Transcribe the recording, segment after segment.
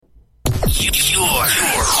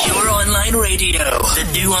Your online radio. The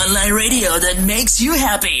new online radio that makes you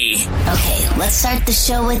happy. Okay, let's start the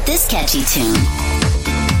show with this catchy tune.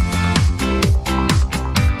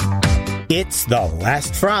 It's The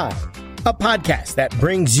Last Fry, a podcast that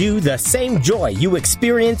brings you the same joy you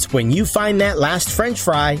experience when you find that last French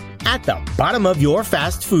fry at the bottom of your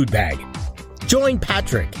fast food bag. Join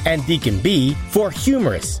Patrick and Deacon B for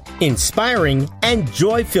humorous, inspiring, and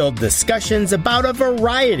joy-filled discussions about a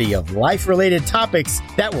variety of life-related topics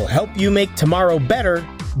that will help you make tomorrow better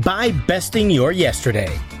by besting your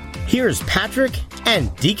yesterday. Here's Patrick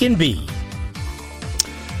and Deacon B.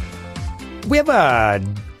 We have a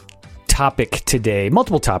topic today,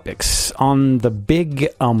 multiple topics, on the big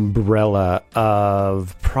umbrella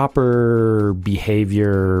of proper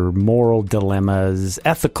behavior, moral dilemmas,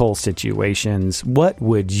 ethical situations. What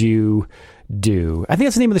would you do? I think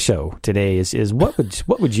that's the name of the show today is what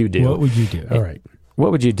would you do? What would you do? All right.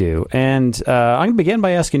 What would you do? And I'm going to begin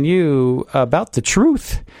by asking you about the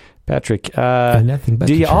truth, Patrick. Nothing but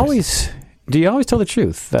do the you truth. always tell the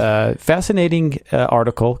truth? Fascinating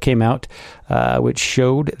article came out which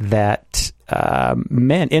showed that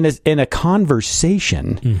men in a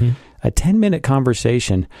conversation, a 10-minute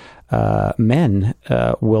conversation, men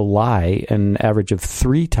will lie an average of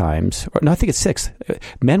 3 times. Or, no, I think it's 6.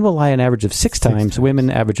 Men will lie an average of 6 times. Women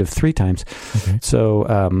average of 3 times. Okay. So,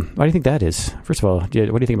 what do you think that is? First of all, what do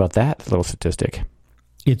you think about that little statistic?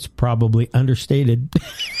 It's probably understated.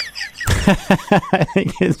 I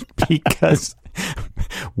think it's because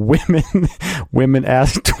women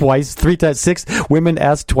ask twice, 3 times 6. Women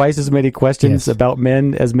ask twice as many questions about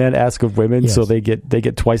men as men ask of women, so they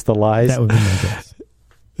get twice the lies. That would be my guess.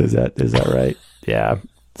 Is that right? Yeah.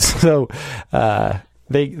 So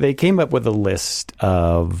they came up with a list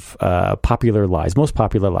of popular lies, most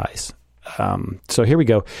popular lies. So here we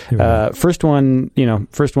go. First one.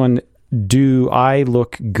 Do I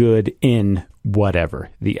look good in whatever?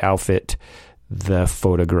 The outfit, the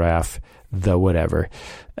photograph, the whatever.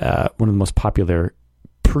 One of the most popular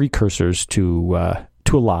precursors to a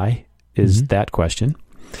lie is that question.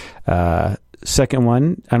 Second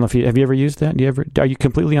one, I don't know if have you ever used that? Are you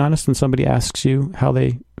completely honest when somebody asks you how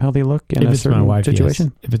they look in a certain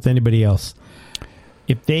situation? Yes. If it's anybody else,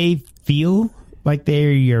 if they feel like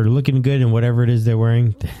you're looking good in whatever it is they're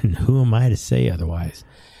wearing, then who am I to say otherwise?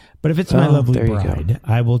 But if it's my lovely bride,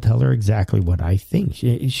 I will tell her exactly what I think.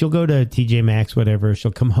 She'll go to TJ Maxx, whatever.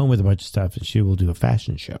 She'll come home with a bunch of stuff, and she will do a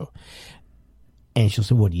fashion show. And she'll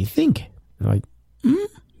say, "What do you think?" And I'm like,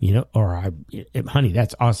 honey,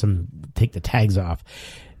 that's awesome. Take the tags off.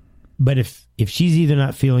 But if she's either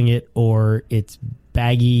not feeling it or it's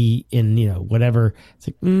baggy and whatever, it's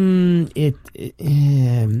like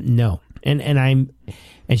no.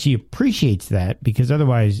 And she appreciates that, because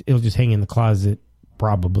otherwise it'll just hang in the closet,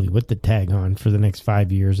 probably with the tag on, for the next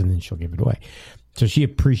 5 years, and then she'll give it away. So she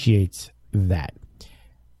appreciates that.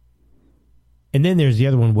 And then there's the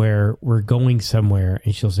other one where we're going somewhere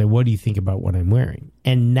and she'll say, "What do you think about what I'm wearing?"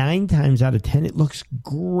 And 9 times out of 10, it looks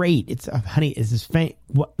great. It's, honey, is this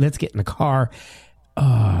let's get in the car.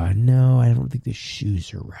 Oh, no, I don't think the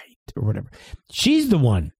shoes are right, or whatever. She's the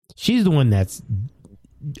one that's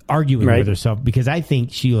arguing with herself, because I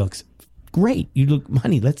think she looks great. You look,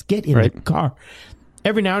 honey, let's get in the car.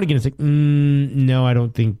 Every now and again, it's like, no, I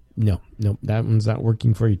don't think, no, that one's not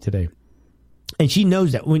working for you today. And she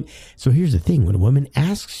knows that. So here's the thing. When a woman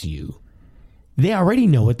asks you, they already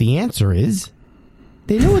know what the answer is.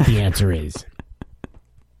 They know what the answer is.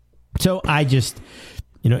 So I just,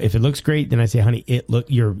 if it looks great, then I say, honey,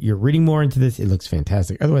 you're reading more into this. It looks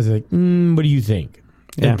fantastic. Otherwise, I'm like, what do you think?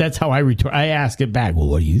 Yeah. That's how I retort. I ask it back. Well,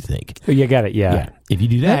 what do you think? You got it. Yeah. If you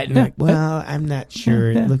do that, and like, well, I'm not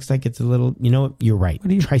sure. It looks like it's a little. You know what? You're right.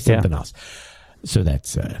 Try something else. So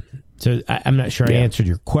that's. So I'm not sure I answered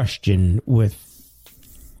your question with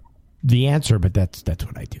the answer, but that's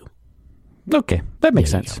what I do. Okay, that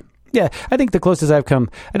makes sense. Yeah, I think the closest I've come.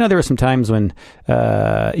 I know there were some times when,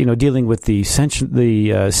 dealing with the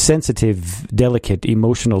sensitive, delicate,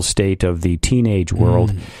 emotional state of the teenage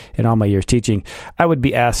world in all my years teaching, I would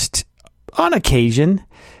be asked on occasion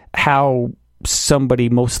how somebody,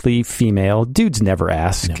 mostly female, dudes never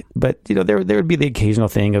ask, but there would be the occasional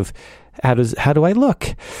thing of how do I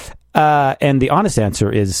look? And the honest answer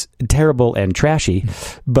is terrible and trashy.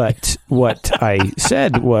 But what I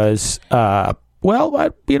said was,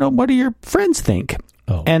 what do your friends think?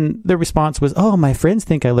 Oh. And the response was, my friends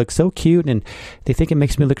think I look so cute and they think it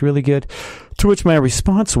makes me look really good. To which my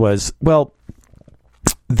response was, well,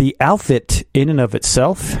 the outfit in and of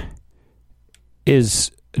itself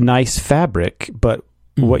is nice fabric, but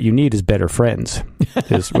what you need is better friends,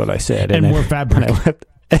 is what I said. and more fabric.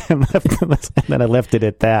 and then I left it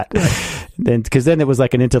at that. Because then it was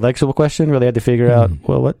like an intellectual question where they had to figure out,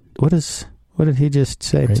 well, what did he just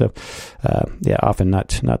say? Right. So, often not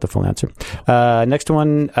the full answer. Next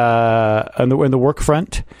one, on the work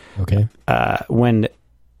front. Okay. When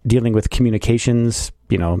dealing with communications,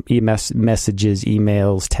 messages,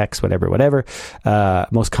 emails, text, whatever.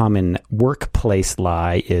 Most common workplace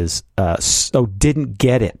lie is, didn't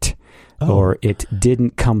get it, or it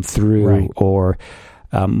didn't come through, or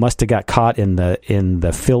must have got caught in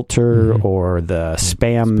the filter or the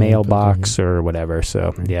spam mailbox or whatever.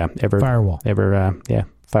 So firewall.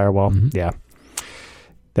 Firewall. Yeah.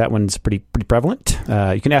 That one's pretty prevalent.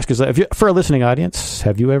 You can ask us, for a listening audience,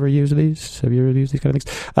 have you ever used these? Have you ever used these kind of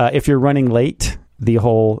things? If you're running late, the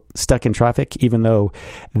whole stuck in traffic, even though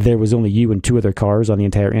there was only you and two other cars on the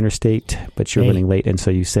entire interstate, but you're running late, and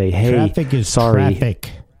so you say, "Hey, traffic is sorry,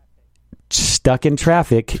 traffic. Stuck in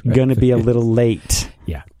traffic, gonna be a little late."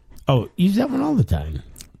 Yeah. Oh, use that one all the time.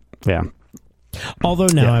 Yeah. Although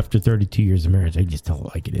now, after 32 years of marriage, I just tell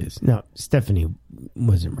it like it is. No, Stephanie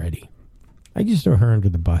wasn't ready. I just throw her under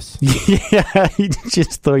the bus. Yeah, you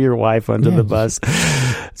just throw your wife under the bus.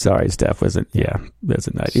 Sorry, Steph wasn't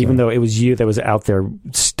nice. Even though it was you that was out there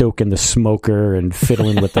stoking the smoker and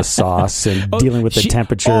fiddling with the sauce and dealing with the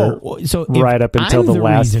temperature right up until the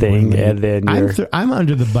last thing. And then I'm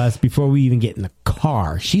under the bus before we even get in the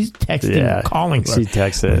car. She's texting, calling. She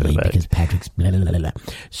texted because Patrick's blah, blah, blah, blah.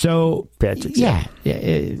 So Patrick's,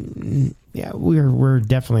 we're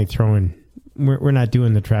definitely throwing. We're not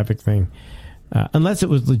doing the traffic thing. Unless it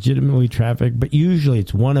was legitimately traffic, but usually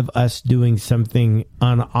it's one of us doing something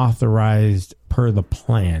unauthorized per the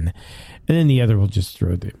plan, and then the other will just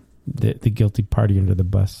throw the guilty party under the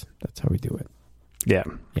bus. That's how we do it. Yeah.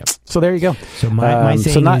 So there you go. So my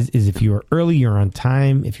saying is if you're early, you're on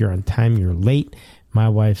time. If you're on time, you're late. My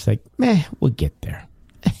wife's like, meh, we'll get there.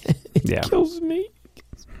 It kills me.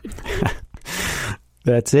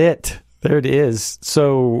 That's it. There it is.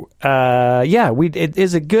 So, it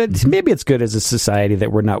is a good, maybe it's good as a society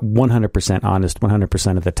that we're not 100% honest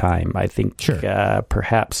 100% of the time. I think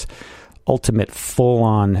perhaps ultimate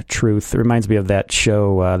full-on truth. It reminds me of that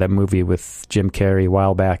show, that movie with Jim Carrey a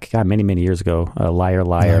while back, many, many years ago, Liar,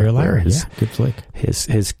 Liar. Good flick.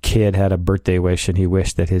 His kid had a birthday wish, and he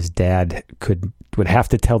wished that his dad would have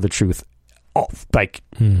to tell the truth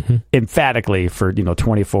emphatically for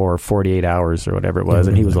 24 or 48 hours or whatever it was,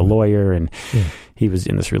 and he was a lawyer, and he was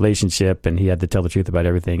in this relationship, and he had to tell the truth about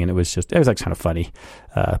everything, and it was like kind of funny,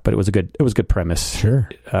 but it was a good premise. Sure.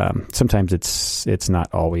 Sometimes it's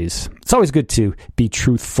not always. It's always good to be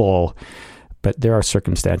truthful, but there are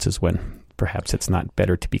circumstances when perhaps it's not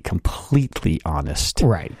better to be completely honest.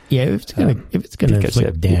 Right. Yeah. If it's gonna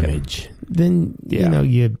inflict damage, then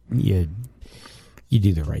you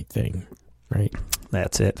do the right thing. Right.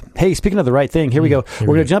 That's it. Hey, speaking of the right thing, here we go. We're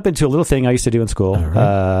going to jump into a little thing I used to do in school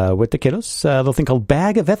with the kiddos. A little thing called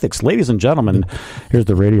Bag of Ethics. Ladies and gentlemen, here's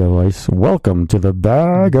the radio voice. Welcome to the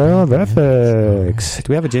Bag of Ethics. Do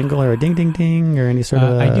we have a jingle or a ding, ding, ding or any sort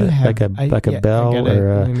of I do have, like a bell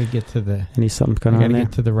or let me get to the any something going on there? I got to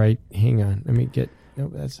get to the right. Hang on. Let me get.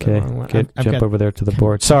 Nope, that's the wrong one. Jump over there to the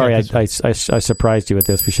board. Sorry, I surprised you with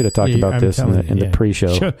this. We should have talked about this in the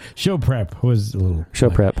pre-show. Show prep was a little... Show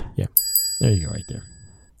prep. Yeah. There you go, right there.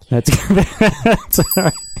 That's all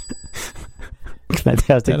right.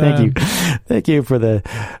 Fantastic. Thank you for the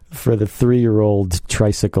 3-year-old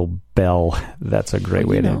tricycle bell. That's a great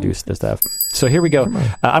way to introduce the stuff. So here we go.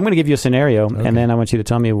 I'm going to give you a scenario, and then I want you to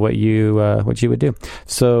tell me what you would do.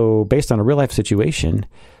 So based on a real life situation,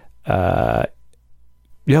 do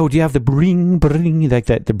you have the bring like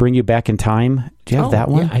that to bring you back in time? Do you have that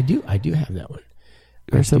one? Yeah, I do. I do have that one.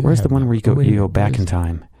 Where's the one where you go back in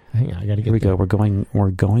time? Hang on, I got to get. Here we go.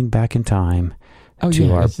 We're going back in time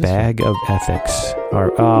to our bag of ethics.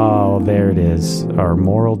 There it is. Our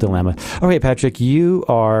moral dilemma. All right, Patrick, you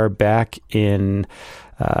are back in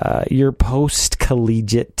your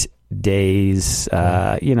post-collegiate days.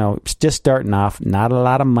 Just starting off. Not a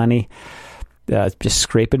lot of money. Just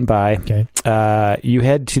scraping by. Okay. You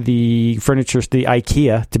head to the furniture, the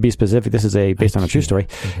IKEA, to be specific. This is based on a true story.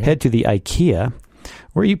 Okay. Head to the IKEA,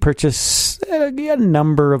 where you purchase a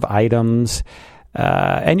number of items,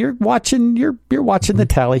 and you're watching the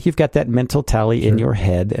tally. You've got that mental tally in your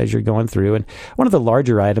head as you're going through. And one of the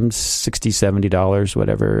larger items, $60, $70,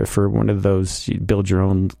 whatever, for one of those, you build your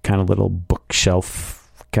own kind of little bookshelf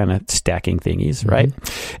kind of stacking thingies, right?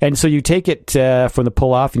 And so you take it from the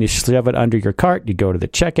pull off and you shove it under your cart. You go to the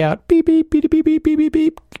checkout, beep, beep, beep, beep, beep, beep, beep,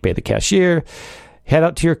 beep, pay the cashier, head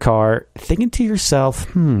out to your car, thinking to yourself,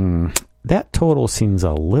 that total seems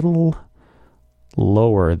a little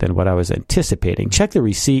lower than what I was anticipating. Check the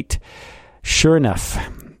receipt. Sure enough,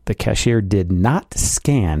 the cashier did not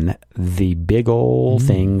scan the big old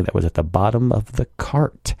thing that was at the bottom of the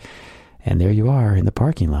cart. And there you are in the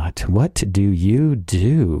parking lot. What do you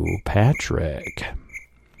do, Patrick?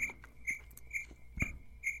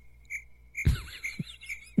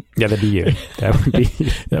 Yeah, that'd be you. That would be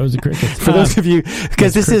you. That was a cricket. For those of you,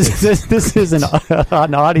 because this is an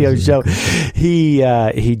audio show.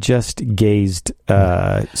 He just gazed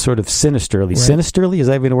sort of sinisterly. Right. Sinisterly, is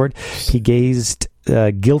that even a word? He gazed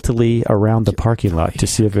guiltily around the parking lot to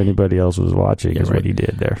see if anybody else was watching. Is what he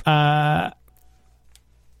did there.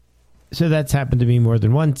 So that's happened to me more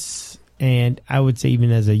than once, and I would say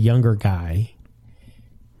even as a younger guy,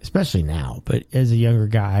 especially now, but as a younger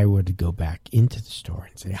guy, I would go back into the store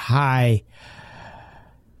and say, "Hi,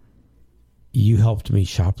 you helped me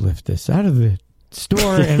shoplift this out of the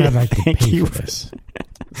store, and I'd like to pay for this."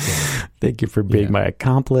 Thank you for being my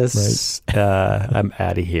accomplice. Right. I'm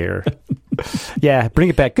out of here. Yeah, bring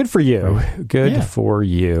it back. Good for you. Right. Good for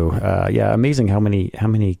you. Yeah, amazing how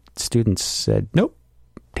many students said, "Nope.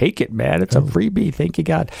 Take it, man. It's a freebie. Thank you,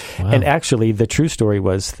 God." Wow. And actually, the true story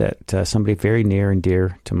was that somebody very near and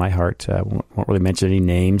dear to my heart, won't really mention any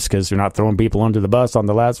names because we're not throwing people under the bus on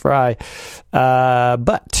the last fry,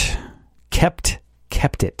 but kept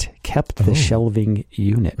the shelving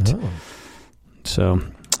unit. Oh. So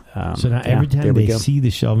now every time they see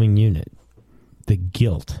the shelving unit, the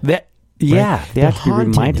guilt. They have to be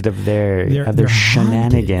reminded of their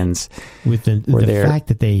shenanigans with the fact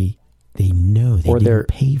that they know they didn't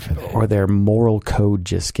pay for that. Or their moral code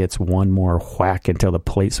just gets one more whack until the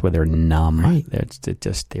place where they're numb. Right.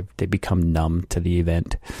 They become numb to the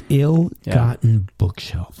event. Ill-gotten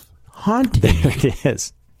bookshelf. Haunting.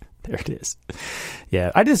 There it is.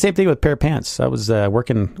 Yeah, I did the same thing with a pair of pants. I was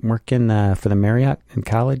working for the Marriott in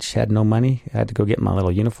college. Had no money. I had to go get my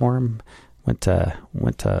little uniform. Went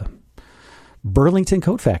to Burlington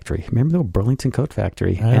Coat Factory. Remember the Burlington Coat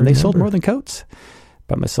Factory? And they sold more than coats.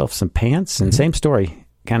 Bought myself some pants, and same story.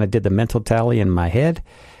 Kind of did the mental tally in my head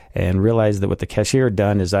and realized that what the cashier had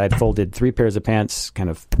done is I had folded 3 pairs of pants kind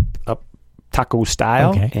of up taco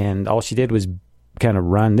style, and all she did was kind of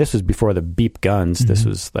run. This was before the beep guns. This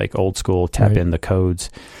was like old school, tap in the codes.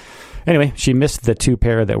 Anyway, she missed the 2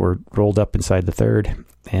 pair that were rolled up inside the 3rd,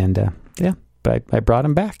 and but I brought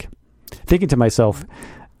them back, thinking to myself,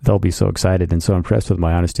 they'll be so excited and so impressed with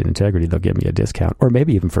my honesty and integrity, they'll give me a discount, or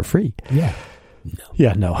maybe even for free. Yeah. No.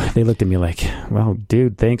 Yeah, no. They looked at me like, "Well,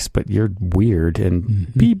 dude, thanks, but you're weird."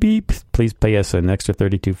 And beep beep, please pay us an extra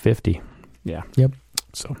 $32.50. Yeah. Yep.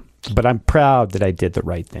 So, but I'm proud that I did the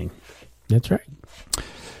right thing. That's right.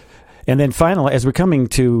 And then finally, as we're coming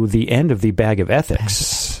to the end of the bag of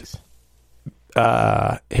ethics,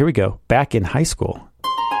 here we go. Back in high school.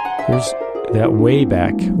 Here's that way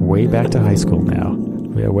back to high school now.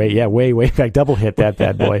 Way back. Double hit that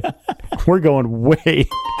bad boy. We're going way.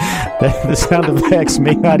 The sound effects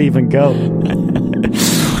may not even go.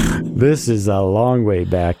 This is a long way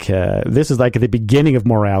back. This is like at the beginning of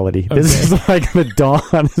morality. Okay. This is like the dawn.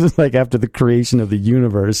 This is like after the creation of the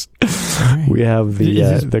universe. Right. We have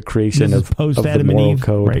the creation of the moral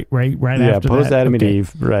code. Right after that. Post Adam and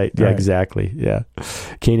Eve. Right. Yeah, exactly. Yeah.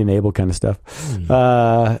 Cain and Abel kind of stuff.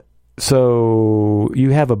 So you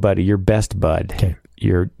have a buddy, your best bud. Okay.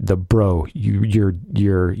 You're the bro. Your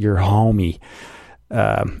homie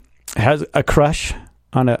has a crush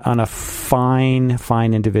on a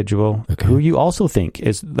fine individual who you also think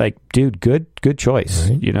is like, dude, good choice.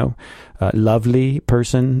 Right. You know, lovely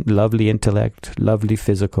person, lovely intellect, lovely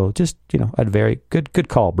physical. Just, you know, a very good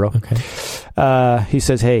call, bro. Okay. He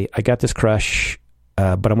says, "Hey, I got this crush,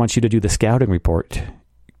 but I want you to do the scouting report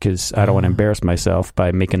because I don't want to embarrass myself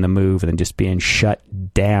by making the move and then just being shut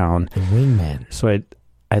down." The wingman. So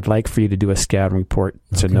I'd like for you to do a scouting report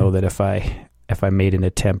to know that if I made an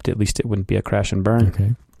attempt, at least it wouldn't be a crash and burn.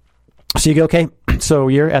 Okay. So you go, okay. So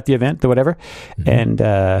you're at the event or whatever, and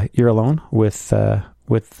you're alone with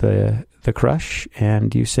the crush,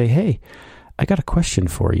 and you say, "Hey, I got a question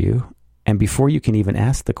for you." And before you can even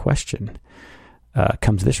ask the question,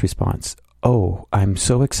 comes this response: "Oh, I'm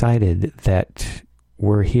so excited that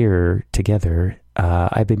we're here together.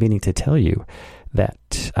 I've been meaning to tell you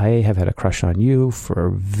that I have had a crush on you for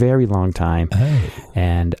a very long time,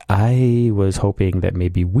 and I was hoping that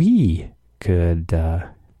maybe we could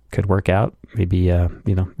work out, maybe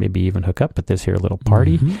maybe even hook up at this here little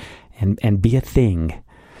party, and be a thing."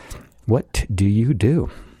 What do you do?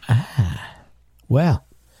 Well,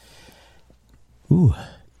 ooh,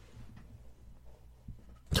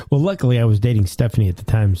 Well, luckily I was dating Stephanie at the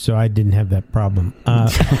time, so I didn't have that problem.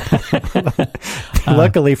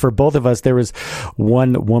 Luckily for both of us, there was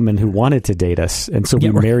one woman who wanted to date us, and so we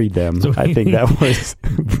married them. So I think that was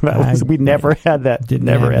we never had that.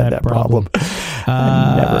 Never had that problem.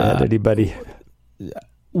 I never had anybody.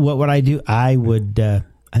 What would I do? I would. I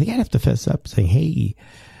think I'd have to fess up, saying, "Hey,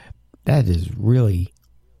 that is really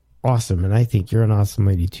awesome, and I think you're an awesome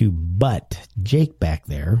lady too." But Jake back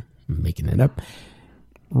there, making it up,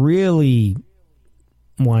 really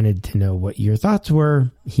wanted to know what your thoughts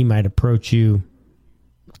were. He might approach you.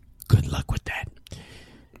 Good luck with that.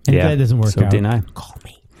 And if that doesn't work out, deny. Call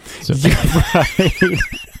me. So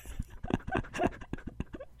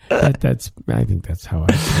I think that's how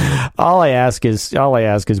I feel. All I ask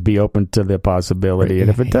is be open to the possibility, and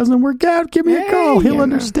if it doesn't work out, give me a call. He'll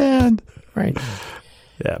understand. Right.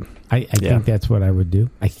 Yeah. I think that's what I would do.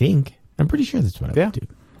 I'm pretty sure that's what I would do.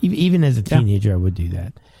 Even as a teenager, I would do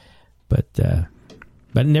that.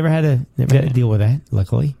 But never had to deal with that.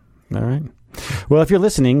 Luckily. All right. Well, if you're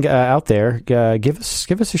listening out there, give us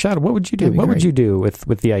a shout. What would you do? What would you do with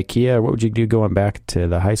the IKEA? What would you do going back to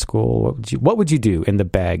the high school? What would you do in the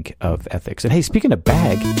bag of ethics? And hey, speaking of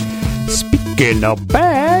bag,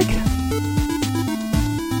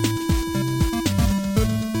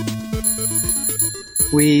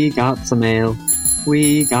 we got some mail.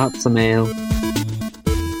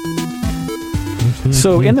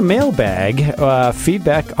 So in the mailbag,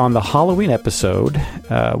 feedback on the Halloween episode,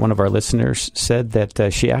 one of our listeners said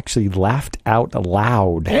that she actually laughed out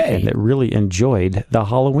loud and that really enjoyed the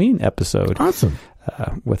Halloween episode. Awesome.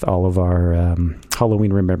 With all of our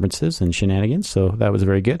Halloween remembrances and shenanigans. So that was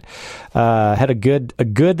very good. Had a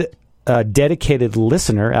good dedicated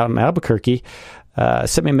listener out in Albuquerque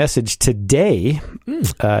sent me a message today,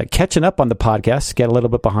 catching up on the podcast, got a little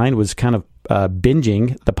bit behind, was kind of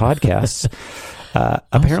binging the podcasts.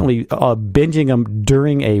 Apparently binging them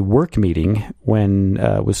during a work meeting when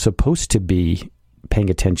was supposed to be paying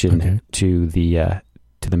attention to the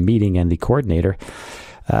meeting and the coordinator.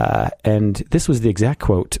 And this was the exact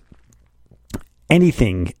quote: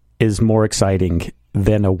 "Anything is more exciting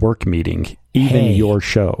than a work meeting, even your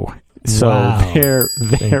show." So there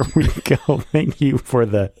we go. Thank you for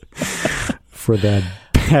the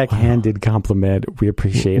backhanded compliment. We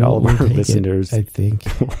appreciate all of our listeners. I think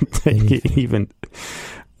we'll take it even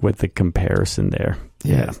with the comparison there.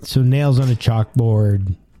 Yeah. So nails on a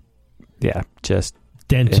chalkboard. Yeah. Just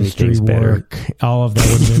dentistry work. All of that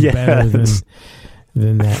would have been better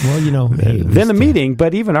than that. Well, than a meeting,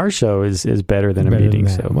 but even our show is better than a meeting.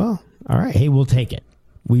 So well, all right. Hey, we'll take it.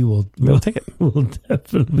 We'll take it. We'll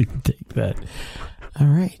definitely take that. All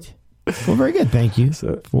right. Well, very good. Thank you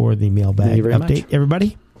for the mailbag update,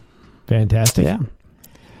 everybody. Fantastic. Yeah.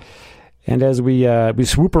 And as we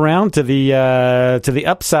swoop around to the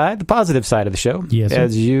upside, the positive side of the show,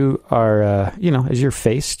 as you are, as you're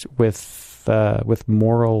faced with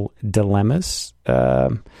moral dilemmas,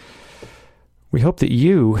 we hope that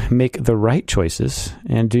you make the right choices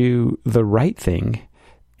and do the right thing,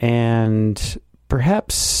 and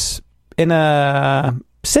perhaps in a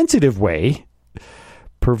sensitive way,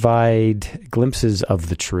 provide glimpses of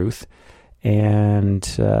the truth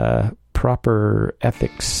and proper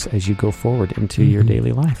ethics as you go forward into your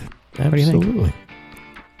daily life. Absolutely. What do you think?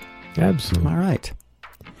 Absolutely. All right.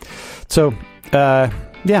 So,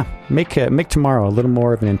 make tomorrow a little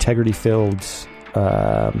more of an integrity-filled,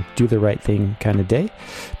 do the right thing kind of day,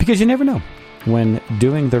 because you never know when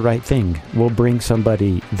doing the right thing will bring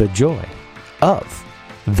somebody the joy of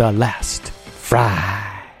the last fry.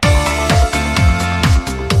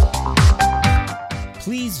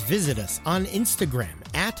 Please visit us on Instagram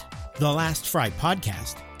at The Last Fry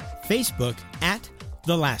Podcast, Facebook at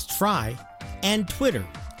The Last Fry, and Twitter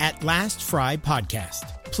at Last Fry Podcast.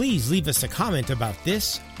 Please leave us a comment about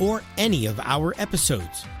this or any of our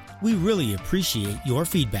episodes. We really appreciate your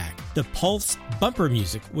feedback. The Pulse bumper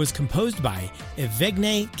music was composed by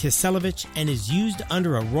Evgeny Kiselevich and is used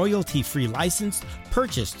under a royalty-free license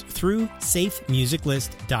purchased through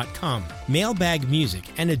safemusiclist.com. Mailbag music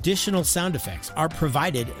and additional sound effects are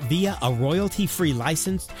provided via a royalty-free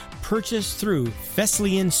license purchased through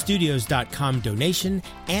Feslianstudios.com donation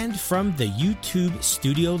and from the YouTube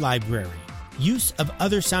Studio Library. Use of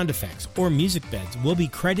other sound effects or music beds will be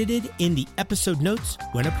credited in the episode notes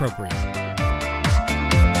when appropriate.